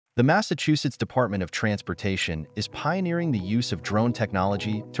The Massachusetts Department of Transportation is pioneering the use of drone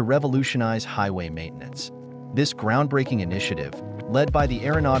technology to revolutionize highway maintenance. This groundbreaking initiative, led by the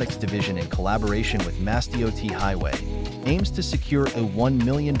Aeronautics Division in collaboration with MassDOT Highway, aims to secure a $1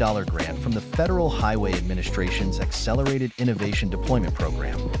 million grant from the Federal Highway Administration's Accelerated Innovation Deployment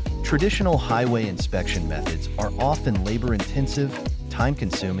Program. Traditional highway inspection methods are often labor-intensive,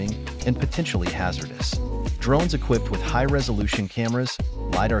 time-consuming, and potentially hazardous. Drones equipped with high-resolution cameras,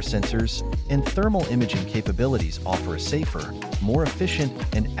 LiDAR sensors, and thermal imaging capabilities offer a safer, more efficient,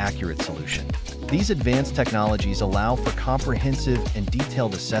 and accurate solution. These advanced technologies allow for comprehensive and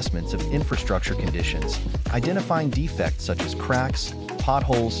detailed assessments of infrastructure conditions, identifying defects such as cracks,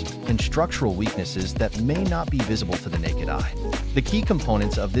 potholes, and structural weaknesses that may not be visible to the naked eye. The key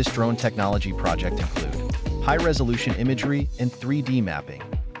components of this drone technology project include high-resolution imagery and 3D mapping.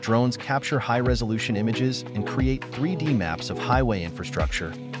 Drones capture high-resolution images and create 3D maps of highway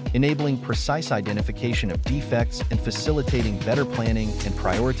infrastructure, enabling precise identification of defects and facilitating better planning and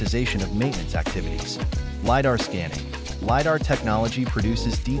prioritization of maintenance activities. LiDAR scanning. LiDAR technology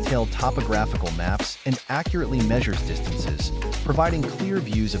produces detailed topographical maps and accurately measures distances, providing clear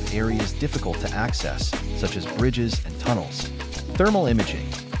views of areas difficult to access, such as bridges and tunnels. Thermal imaging.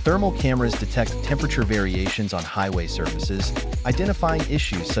 Thermal cameras detect temperature variations on highway surfaces, identifying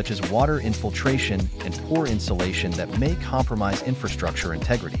issues such as water infiltration and poor insulation that may compromise infrastructure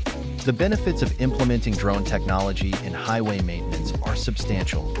integrity. The benefits of implementing drone technology in highway maintenance are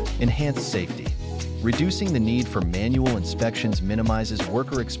substantial. Enhanced safety. Reducing the need for manual inspections minimizes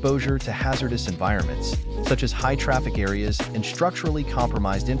worker exposure to hazardous environments, such as high-traffic areas and structurally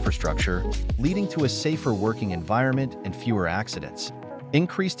compromised infrastructure, leading to a safer working environment and fewer accidents.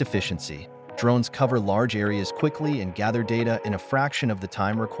 Increased efficiency. Drones cover large areas quickly and gather data in a fraction of the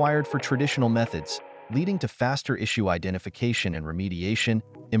time required for traditional methods, leading to faster issue identification and remediation,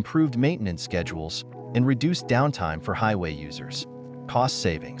 improved maintenance schedules, and reduced downtime for highway users. Cost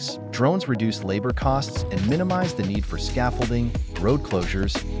savings. Drones reduce labor costs and minimize the need for scaffolding, road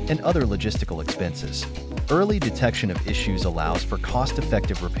closures, and other logistical expenses. Early detection of issues allows for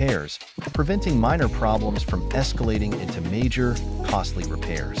cost-effective repairs, preventing minor problems from escalating into major, costly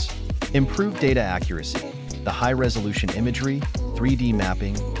repairs. Improved data accuracy. The high-resolution imagery, 3D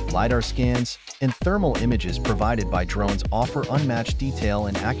mapping, LiDAR scans, and thermal images provided by drones offer unmatched detail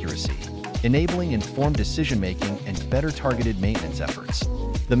and accuracy, enabling informed decision-making and better targeted maintenance efforts.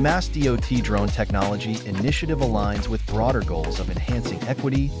 The MassDOT drone technology initiative aligns with broader goals of enhancing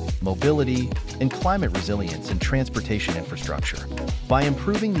equity, mobility, and climate resilience in transportation infrastructure. By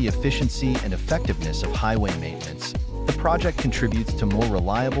improving the efficiency and effectiveness of highway maintenance, the project contributes to more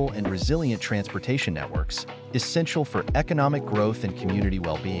reliable and resilient transportation networks, essential for economic growth and community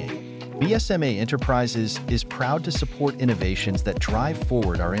well-being. BSMA Enterprises is proud to support innovations that drive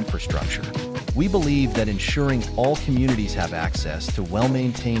forward our infrastructure. We believe that ensuring all communities have access to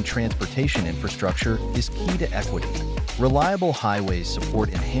well-maintained transportation infrastructure is key to equity. Reliable highways support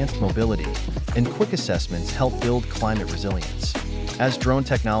enhanced mobility, and quick assessments help build climate resilience. As drone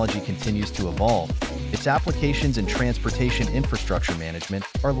technology continues to evolve, its applications in transportation infrastructure management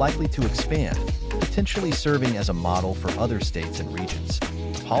are likely to expand, potentially serving as a model for other states and regions.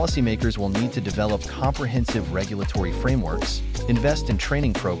 Policymakers will need to develop comprehensive regulatory frameworks, invest in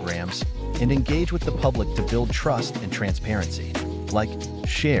training programs, and engage with the public to build trust and transparency. Like,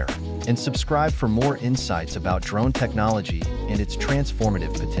 share, and subscribe for more insights about drone technology and its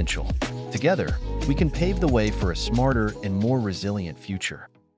transformative potential. Together, we can pave the way for a smarter and more resilient future.